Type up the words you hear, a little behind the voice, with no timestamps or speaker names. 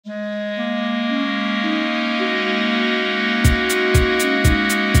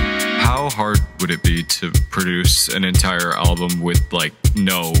hard would it be to produce an entire album with, like,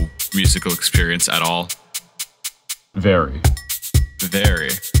 no musical experience at all? Very. Very.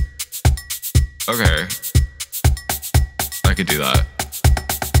 Okay. I could do that.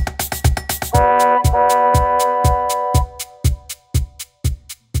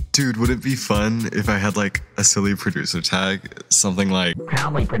 Dude, would it be fun if I had, like, a silly producer tag? Something like...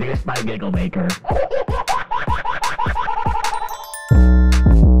 Proudly produced by Giggle Maker.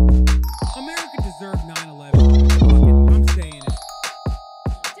 America deserved 9/11. Fuck it, I'm saying it.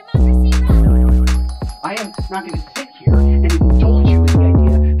 I am not going to sit here and indulge you in the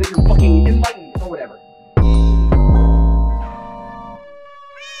idea that you're fucking enlightened or whatever.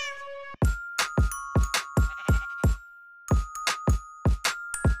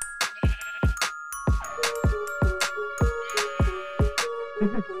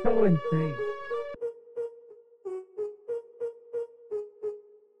 This is so insane.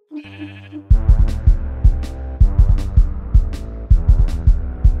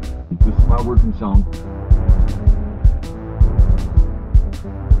 This is my working song.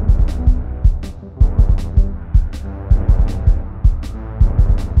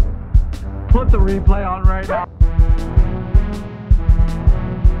 Put the replay on right now.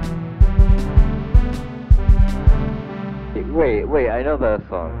 Wait, I know that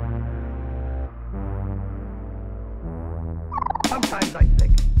song. Sometimes I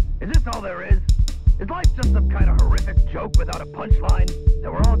think, is this all there is? Is life just some kind of horrific joke without a punchline?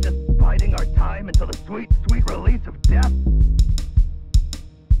 That we're all just biding our time until the sweet, sweet release of death?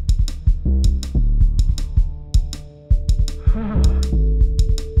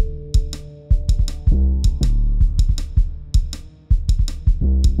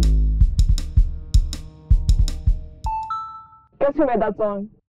 Guess who made that song?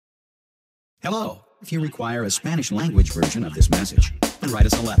 Hello. If you require a Spanish language version of this message, then write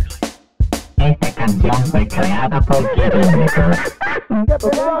us a letter. Esta canción fue creada por Giggle Maker.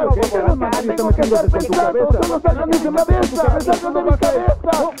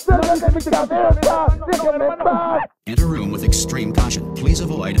 Enter room with extreme caution. Please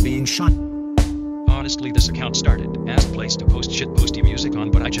avoid being shot. Honestly, this account started as a place to post shitposty music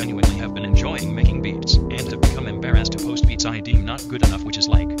on, but I genuinely have been enjoying making beats, and have become embarrassed to post beats I deem not good enough, which is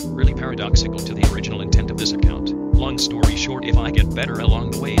like, really paradoxical to the original intent of this account. Long story short, if I get better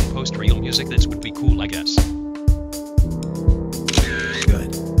along the way and post real music, this would be cool, I guess.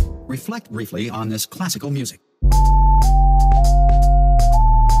 Good. Reflect briefly on this classical music.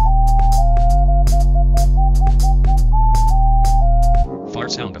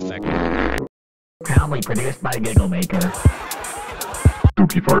 Fart sound effect. Proudly produced by Giggle Maker.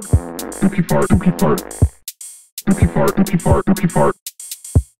 Dookie fart. Dookie fart. Dookie fart. Dookie fart. Dookie fart. Dookie fart.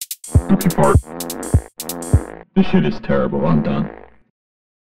 Dookie fart. This shit is terrible. I'm done.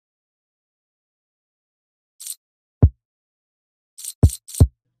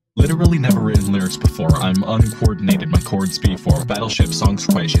 Literally never written lyrics before. I'm uncoordinated. My chords be for battleship songs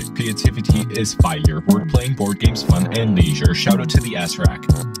quite shit. Creativity is fire. Word playing, board games, fun, and leisure. Shout out to the S rack.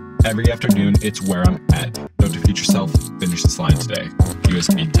 Every afternoon, it's where I'm at. Don't defeat yourself. Finish this line today.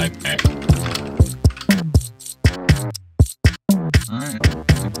 USB type A. Alright.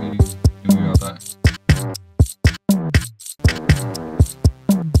 I think we got that.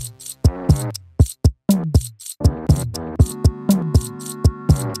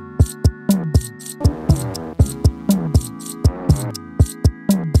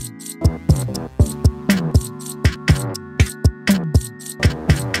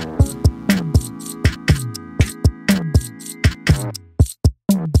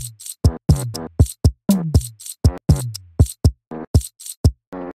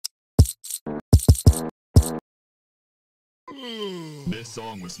 This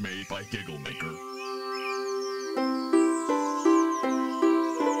song was made by Giggle Maker.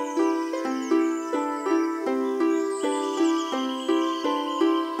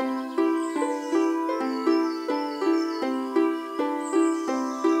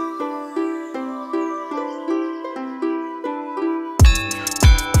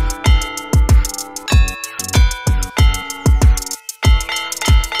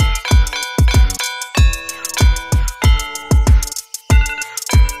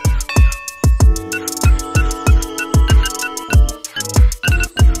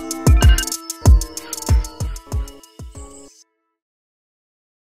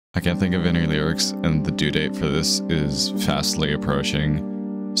 I can't think of any lyrics, and the due date for this is fastly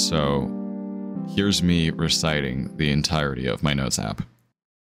approaching, so here's me reciting the entirety of my notes app.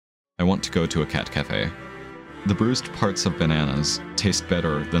 I want to go to a cat cafe. The bruised parts of bananas taste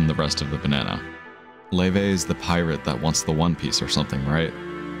better than the rest of the banana. Leve is the pirate that wants the One Piece or something, right?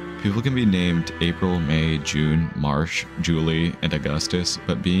 People can be named April, May, June, March, Julie, and Augustus,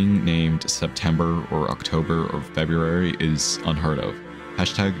 but being named September or October or February is unheard of.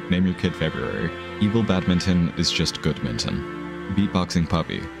 Hashtag name your kid February. Evil badminton is just goodminton. Beatboxing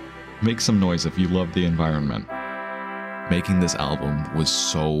puppy. Make some noise if you love the environment. Making this album was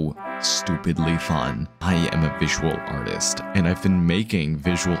so stupidly fun. I am a visual artist, and I've been making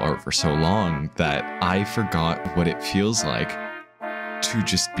visual art for so long that I forgot what it feels like to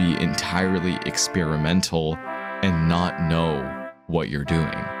just be entirely experimental and not know what you're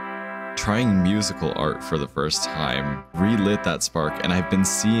doing. Trying musical art for the first time relit that spark, and I've been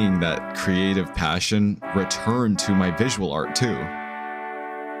seeing that creative passion return to my visual art too.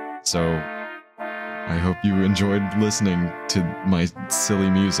 So I hope you enjoyed listening to my silly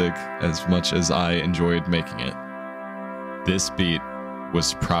music as much as I enjoyed making it. This beat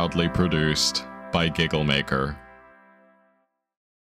was proudly produced by Gigglemaker.